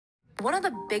One of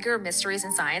the bigger mysteries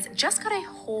in science just got a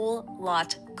whole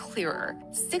lot clearer.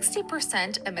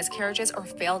 60% of miscarriages or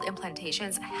failed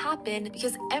implantations happen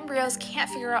because embryos can't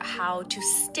figure out how to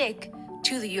stick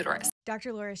to the uterus.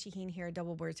 Dr. Laura Shaheen here,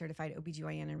 double board certified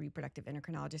OBGYN and reproductive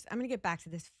endocrinologist. I'm going to get back to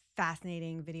this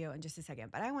fascinating video in just a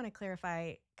second, but I want to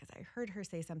clarify because I heard her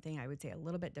say something I would say a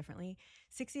little bit differently.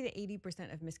 60 to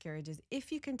 80% of miscarriages,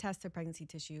 if you can test the pregnancy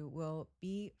tissue, will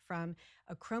be from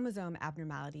a chromosome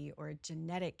abnormality or a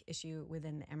genetic issue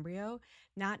within the embryo,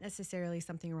 not necessarily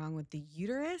something wrong with the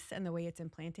uterus and the way it's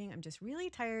implanting. I'm just really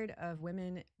tired of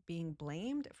women being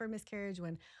blamed for miscarriage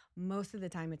when most of the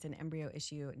time it's an embryo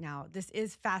issue. Now, this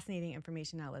is fascinating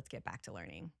information. Now let's get back to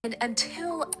learning. And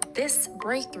until this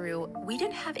breakthrough, we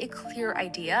didn't have a clear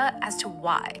idea as to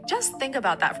why. Just think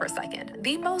about that for a second.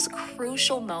 The most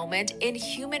crucial moment in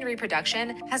human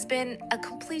reproduction has been a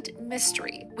complete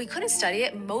mystery. We couldn't study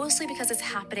it mostly because it's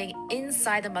happening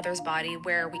inside the mother's body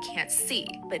where we can't see.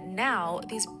 But now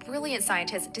these brilliant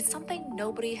scientists did something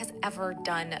nobody has ever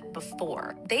done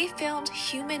before. They filmed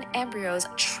human embryos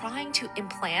trying to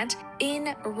implant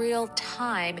in real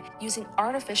time using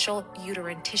artificial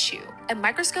uterine tissue. A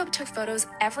microscope took photos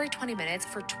every 20 minutes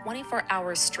for 24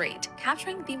 hours straight,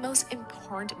 capturing the most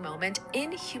important moment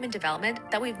in human development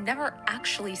that we've never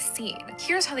actually seen.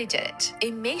 Here's how they did it.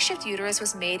 A makeshift uterus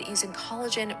was made using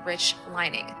collagen-rich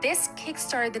lining. This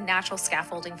kickstarted the natural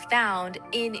scaffolding found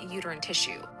in uterine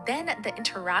tissue. Then the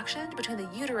interaction between the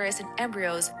uterus and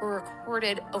embryos were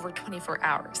recorded over 24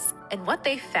 hours. And what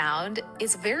they found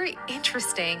is very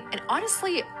interesting and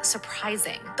honestly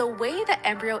surprising. The way the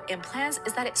embryo implants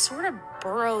is that it sort of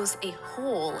burrows a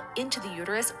hole into the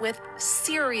uterus with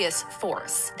serious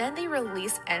force. Then they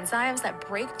release enzymes that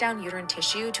break down uterine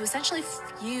tissue to essentially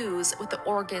fuse with the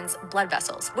organ's blood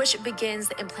vessels, which begins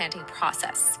the implanting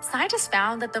process. Scientists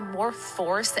found that the more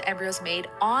force the embryos made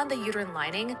on the uterine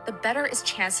lining, the better its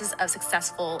chances of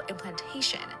successful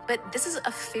implantation. But this is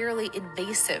a fairly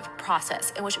invasive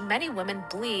process in which many women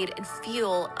bleed and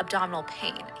feel abdominal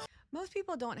pain. Most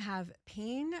people don't have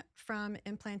pain from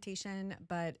implantation,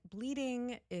 but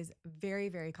bleeding is very,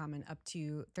 very common. Up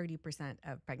to 30%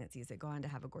 of pregnancies that go on to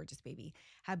have a gorgeous baby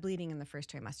have bleeding in the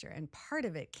first trimester. And part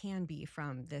of it can be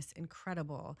from this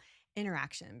incredible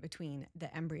interaction between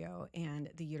the embryo and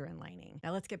the uterine lining.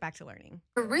 Now let's get back to learning.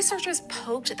 Researchers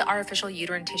poked the artificial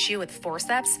uterine tissue with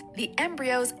forceps. The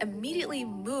embryos immediately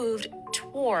moved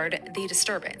toward the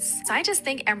disturbance. Scientists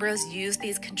think embryos use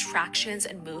these contractions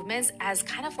and movements as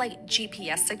kind of like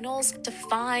GPS signals to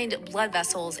find blood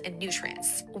vessels and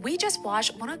nutrients. We just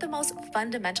watched one of the most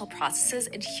fundamental processes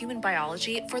in human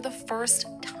biology for the first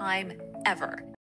time ever.